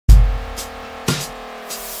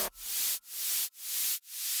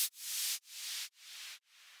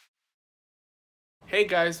Hey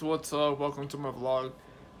guys, what's up? Welcome to my vlog.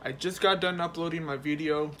 I just got done uploading my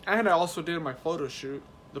video and I also did my photo shoot.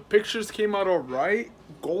 The pictures came out alright.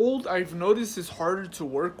 Gold, I've noticed, is harder to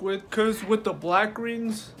work with because with the black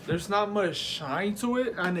rings, there's not much shine to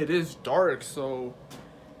it and it is dark. So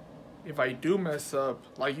if I do mess up,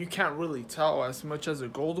 like, you can't really tell as much as a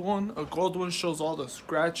gold one. A gold one shows all the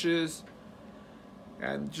scratches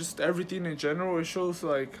and just everything in general. It shows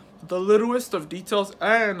like the littlest of details,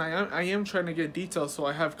 and I am trying to get details, so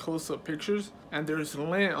I have close-up pictures and there's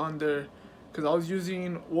lint on there because I was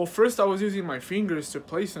using, well, first I was using my fingers to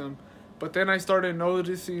place them, but then I started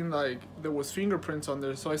noticing like there was fingerprints on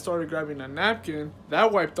there, so I started grabbing a napkin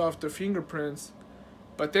that wiped off the fingerprints.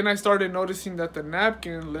 But then I started noticing that the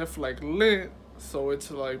napkin left like lint, so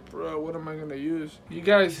it's like, bro, what am I gonna use? You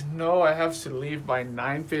guys know I have to leave by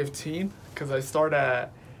 9:15 because I start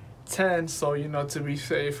at 10, so you know, to be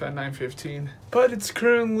safe at 9:15. But it's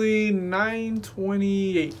currently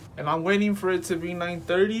 9:28 and I'm waiting for it to be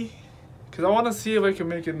 9:30 because I want to see if I can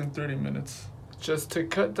make it in 30 minutes just to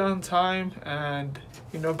cut down time and,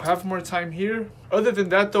 you know, have more time here. Other than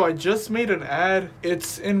that though, I just made an ad.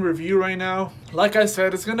 It's in review right now. Like I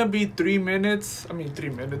said, it's gonna be 3 minutes.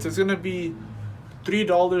 It's gonna be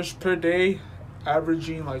 $3 per day,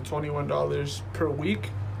 averaging like $21 per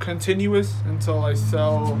week, continuous until I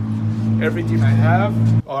sell everything I have.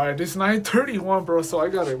 Alright, it's 9:31, bro, so I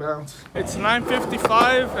gotta bounce. It's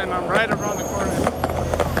 9:55 and I'm right around the corner.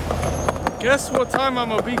 Guess what time I'm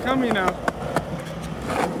gonna be coming out?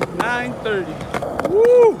 9:30.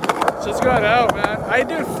 Woo! Just got out, man. I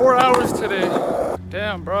did 4 hours today.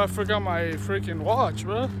 Damn, bro, I forgot my freaking watch,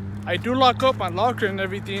 bro. I do lock up my locker and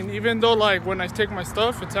everything, even though like when I take my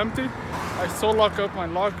stuff, it's empty. I still lock up my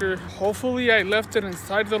locker. Hopefully I left it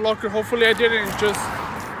inside the locker. Hopefully I didn't just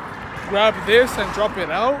grab this and drop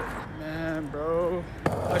it out. Man, bro,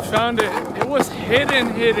 I found it. It was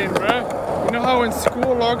hidden, bro. You know how in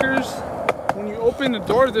school lockers, when you open the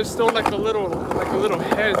door, there's still like a little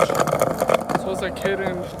hedge. So it's like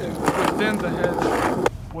hidden within the hedge.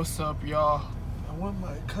 What's up, y'all? I'm with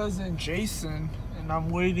my cousin Jason, and I'm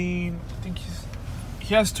waiting. I think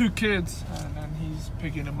he has 2 kids, and then he's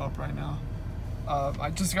picking them up right now. I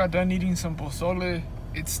just got done eating some pozole.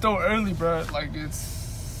 It's still early, bro. Like, it's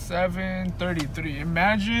 7:33.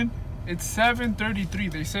 Imagine it's 7:33.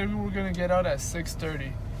 They said we were gonna get out at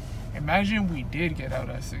 6:30. Imagine we did get out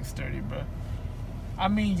at 6:30, bro. I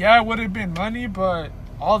mean, yeah, it would have been money, but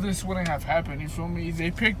all this wouldn't have happened, you feel me?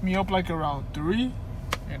 They picked me up like around 3.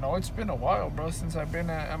 You know, it's been a while, bro, since I've been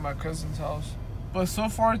at my cousin's house. But so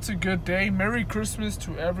far, it's a good day. Merry Christmas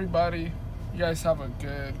to everybody. You guys have a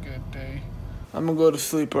good day. I'm gonna go to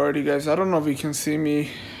sleep already, guys. I don't know if you can see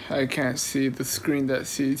me. I can't see the screen that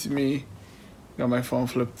sees me. Got my phone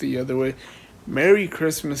flipped the other way. Merry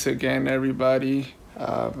Christmas again, everybody.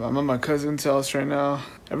 I'm at my cousin's house right now.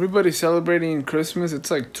 Everybody's celebrating Christmas. It's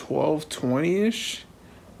like 12:20-ish.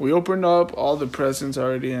 We opened up all the presents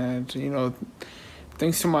already, and, you know,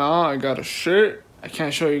 thanks to my aunt, I got a shirt. I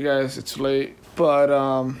can't show you guys, it's late. But,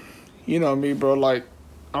 you know me, bro. Like,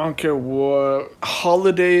 I don't care what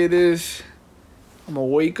holiday it is. I'm gonna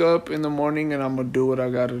wake up in the morning and I'm gonna do what I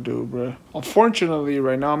gotta do, bro. Unfortunately,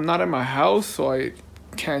 right now, I'm not at my house, so I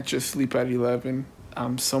can't just sleep at 11.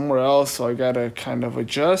 I'm somewhere else, so I gotta kind of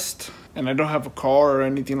adjust. And I don't have a car or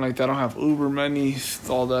anything like that. I don't have Uber money,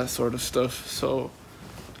 all that sort of stuff. So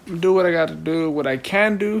I'm gonna do what I gotta do. What I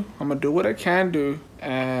can do, I'm gonna do what I can do.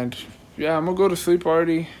 And yeah, I'm gonna go to sleep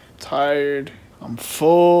already. Tired. I'm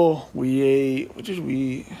full. We ate, what did we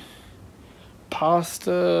eat?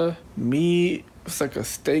 Pasta, meat. It's like a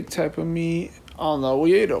steak type of meat. I don't know.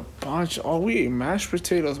 We ate a bunch. Oh, we ate mashed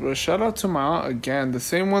potatoes, bro. Shout out to my aunt again. The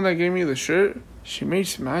same one that gave me the shirt. She made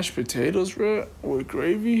some mashed potatoes, bro, with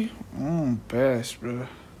gravy. Best, bro.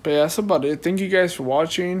 But yeah, that's about it. Thank you guys for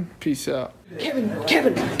watching. Peace out.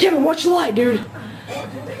 Kevin, watch the light, dude.